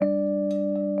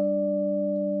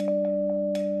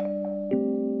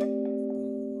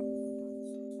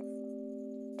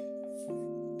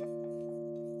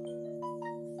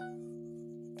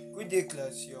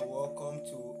class. You're welcome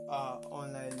to our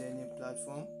online learning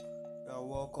platform. You're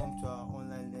welcome to our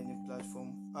online learning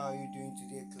platform. How are you doing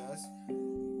today, class?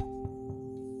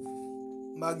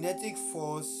 Magnetic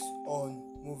force on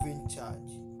moving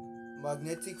charge.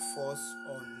 Magnetic force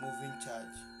on moving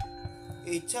charge.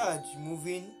 A charge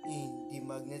moving in the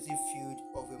magnetic field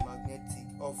of a magnet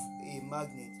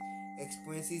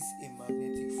experiences a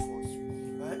magnetic force.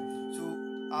 Right? So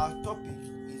our topic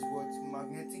is what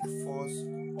magnetic force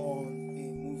on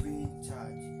a moving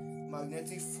charge.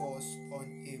 Magnetic force on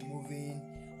a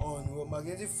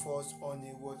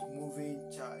moving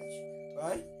charge.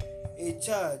 Right? A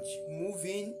charge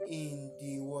moving in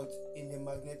the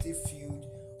magnetic field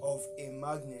of a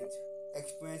magnet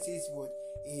experiences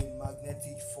a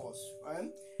magnetic force.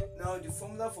 Right? Now the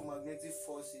formula for magnetic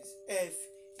force is F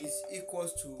is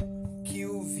equals to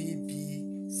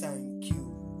QVB sine Q.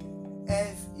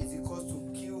 F is equals to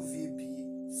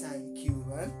QVB sine Q,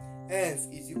 right? F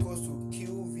is equals to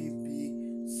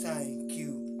QVB sine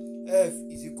Q. F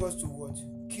is equals to what?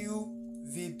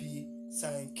 QVB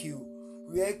sine Q,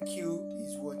 where Q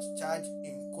is charge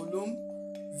in coulomb,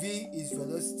 V is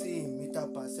velocity in meter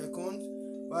per second,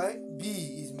 right? B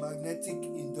is magnetic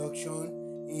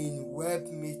induction in Webb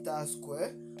meter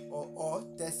square or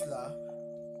Tesla,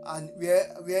 and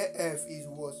where F is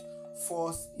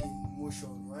force in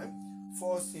motion, right?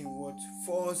 Force in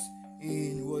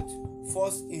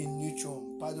neutron.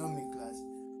 Pardon me, class.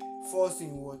 Force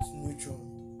in neutron.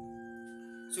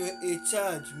 So a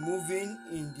charge moving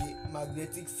in the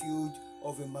magnetic field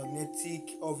of a magnet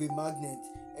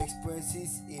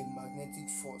experiences a magnetic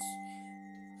force.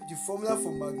 The formula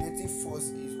for magnetic force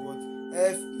is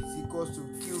F is equals to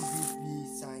QVB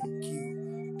sine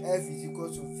Q. F is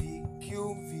equals to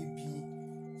QVB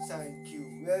sine Q,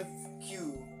 where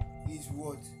Q is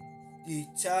the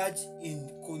charge in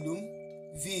coulomb,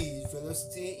 V is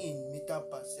velocity in meter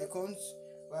per second,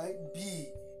 right? B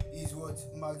is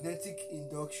magnetic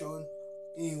induction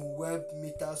in Webb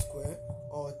meter square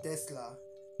or Tesla.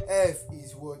 F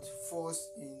is force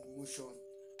in motion,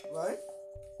 right?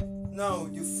 Now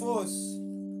the force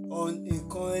on a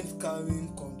current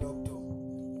carrying conductor.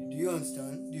 Do you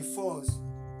understand? The force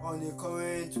on a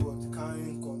current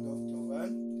carrying conductor,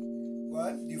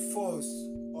 right? The force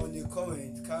on a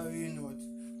current carrying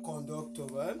conductor,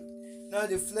 right? Now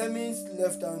the Fleming's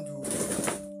left-hand rule,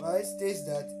 right, states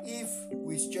that if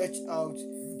we stretch out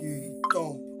the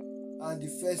thumb and the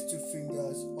first two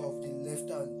fingers of the left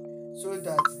hand so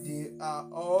that they are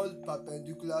all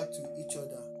perpendicular to each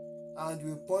other, and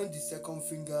we point the second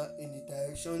finger in the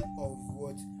direction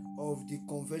of the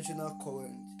conventional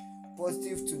current,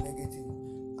 positive to negative,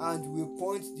 and we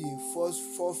point the first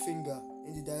forefinger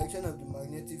in the direction of the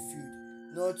magnetic field,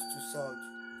 north to south,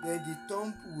 then the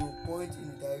thumb will point in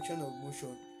the direction of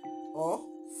motion or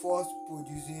force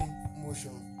producing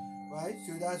motion, right?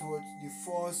 So that's the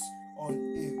force on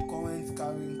a current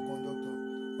carrying conductor,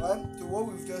 right? So what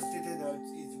we've just stated out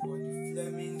is the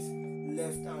Fleming's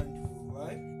left hand rule,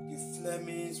 right? The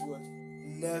Fleming's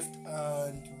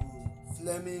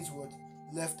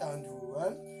left hand rule,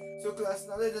 right? So class,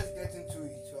 now let's just get into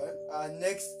it, right? Our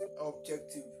next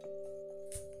objective.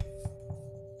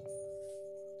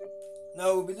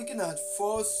 Now we'll be looking at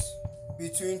force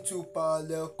between two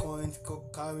parallel current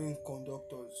carrying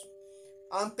conductors.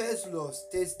 Ampere's law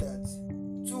states that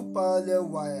two parallel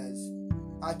wires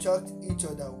attract each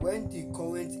other when the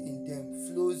current in them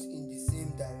flows in the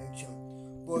same direction,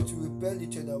 but repel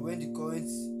each other when the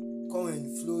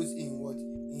current flows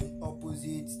in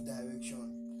opposite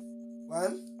direction.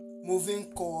 One,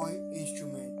 moving coil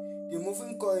instrument. The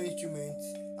moving coil instrument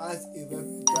has a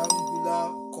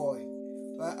rectangular coil,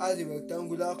 right?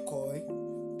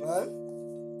 Right?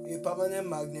 A permanent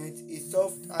magnet, a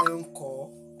soft iron core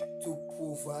to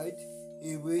provide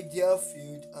a radial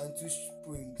field, and two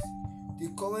springs. The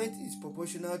current is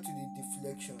proportional to the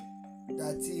deflection.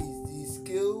 That is, the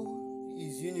scale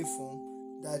is uniform.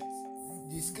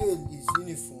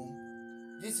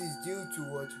 This is due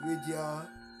to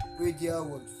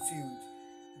radial field.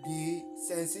 The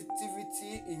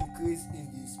sensitivity increase in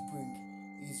the spring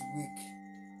is weak,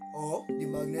 or the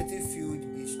magnetic field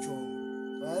is strong.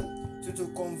 Right? So to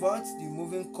convert the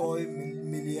moving coil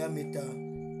milliammeter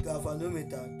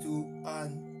galvanometer to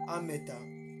an ammeter,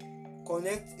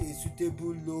 connect a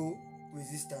suitable low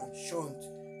resistance shunt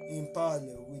in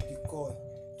parallel with the coil.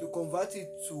 To convert it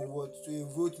to a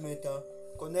voltmeter,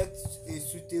 connect a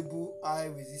suitable high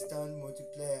resistance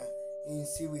multiplier in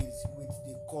series with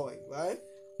the coil, right?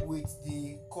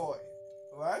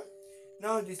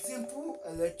 Now the simple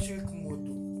electric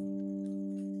motor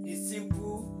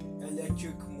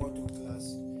class.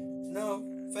 Now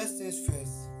first things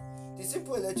first, The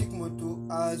simple electric motor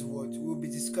has what? We'll be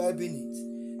describing it.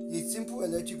 The simple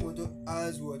electric motor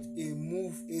has what? A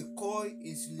coil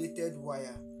insulated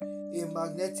wire, a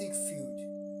magnetic field,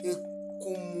 a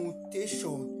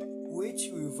commutation which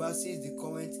reverses the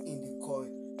current in the coil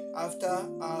after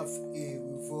half a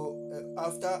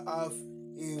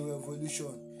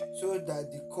revolution, so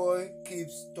that the coil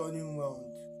keeps turning round.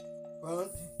 So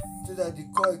that the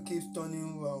coil keeps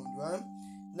turning round. Right?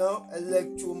 Now,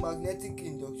 electromagnetic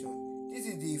induction. This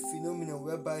is the phenomenon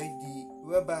whereby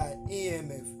an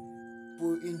EMF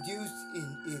induced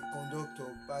in a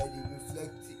conductor by the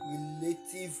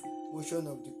relative motion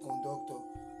of the conductor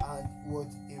and what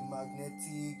a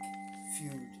magnetic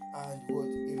field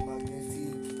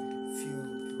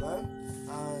right?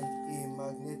 And a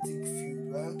magnetic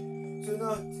field, right? So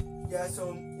now there are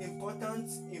some important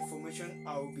information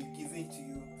I will be giving to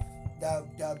you that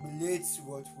relates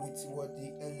with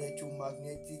the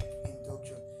electromagnetic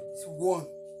induction. So one,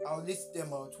 I'll list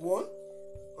them out. One,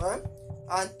 right?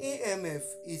 An EMF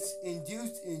is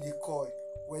induced in the coil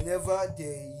whenever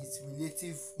there is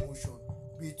relative motion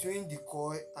between the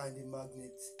coil and the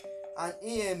magnet. An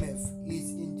EMF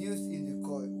is induced in the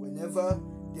coil whenever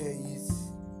there is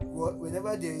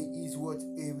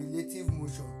a relative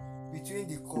motion between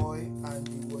the coil and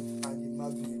the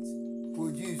magnet,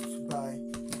 produced by,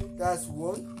 that's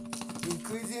one,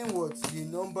 increasing the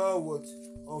number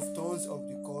of turns of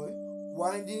the coil,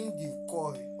 winding the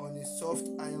coil on a soft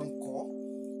iron core,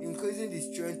 increasing the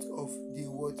strength of the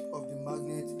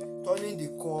magnet, turning the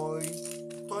coil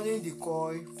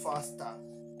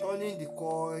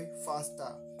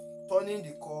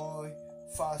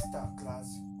faster, class.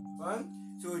 Right?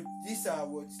 So these are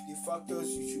the factors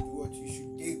you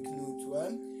should take note.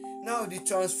 Right? Now the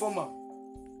transformer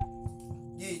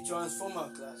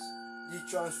class.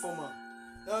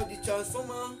 Now the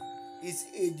transformer is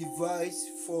a device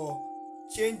for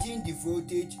changing the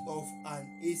voltage of an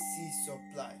AC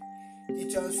supply. The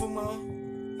transformer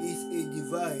is a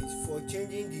device for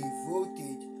changing the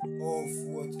voltage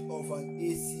of an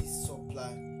AC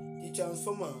supply. The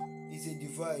transformer is a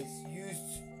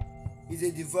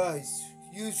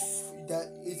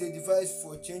device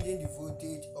for changing the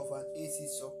voltage of an AC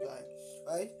supply.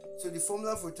 Right? So the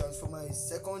formula for transformer is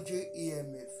secondary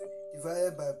EMF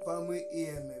divided by primary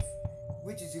EMF,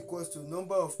 which is equals to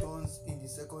number of turns in the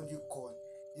secondary coil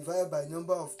divided by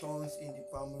number of turns in the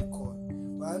primary coil.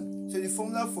 Right? So the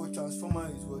formula for transformer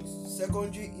is what?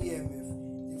 Secondary EMF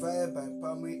divided by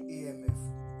primary EMF,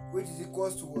 which is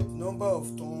equals to what? Number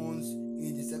of turns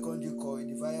in the secondary coil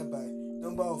divided by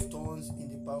number of turns in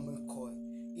the primary coil.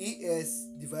 ES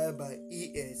divided by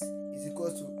ES is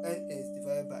equals to NS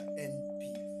divided by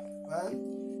NP. Right?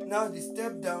 Now the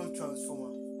step down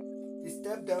transformer. The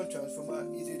step down transformer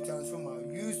is a transformer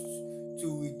used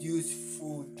to reduce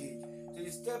voltage. So the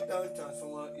step down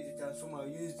transformer is a transformer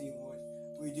used in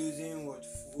reducing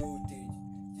voltage.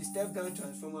 The step down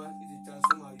transformer is a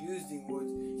transformer used in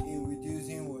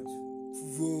reducing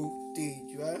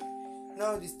voltage. Right?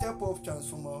 Now the step up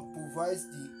transformer provides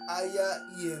the higher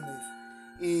EMF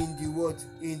in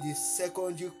the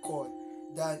secondary coil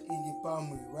than in the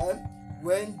primary, right?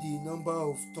 When the number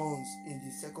of turns in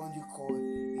the secondary coil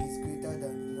is greater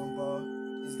than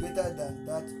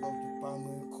that of the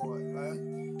primary coil, right?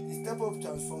 The step up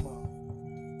transformer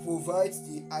provides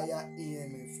the higher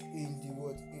EMF in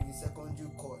the secondary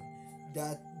coil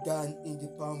than in the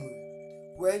primary,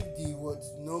 when the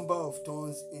number of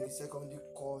turns in the secondary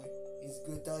coil is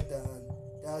greater than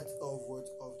that of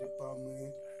the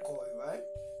primary coil, right?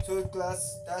 So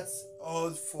class, that's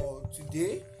all for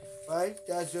today, right?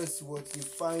 That's just the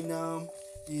final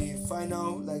if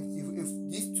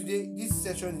this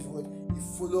session is the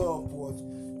follow up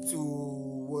to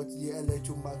the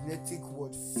electromagnetic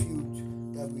field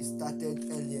that we started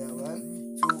earlier, right?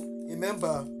 So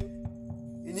remember,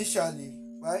 initially,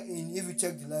 right, if you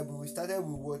check the library, we started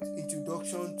with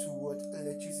introduction to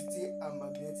electricity and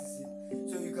magnetism.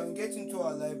 So you can get into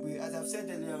our library. As I've said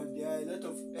earlier, there are a lot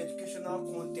of educational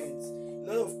contents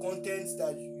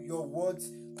that your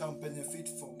words can benefit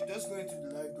from. Just go into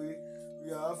the library.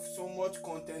 We have so much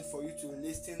content for you to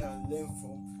listen and learn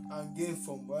from and gain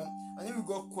from, right? And if you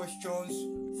got questions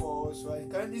for us, right,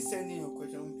 kindly send in your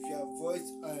questions via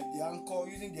voice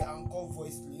using the Anchor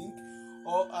voice link,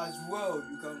 or as well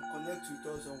you can connect with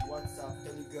us on WhatsApp,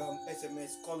 Telegram,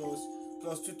 SMS, call us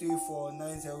 +234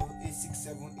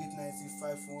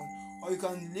 9086789651, or you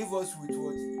can leave us with a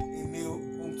mail,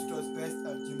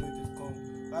 hometutorsbest@gmail.com,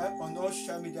 right? On all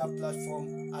social media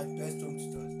platforms at Best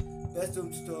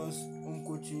Home Tutors, home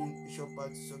coaching, is your path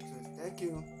to success. Thank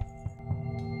you.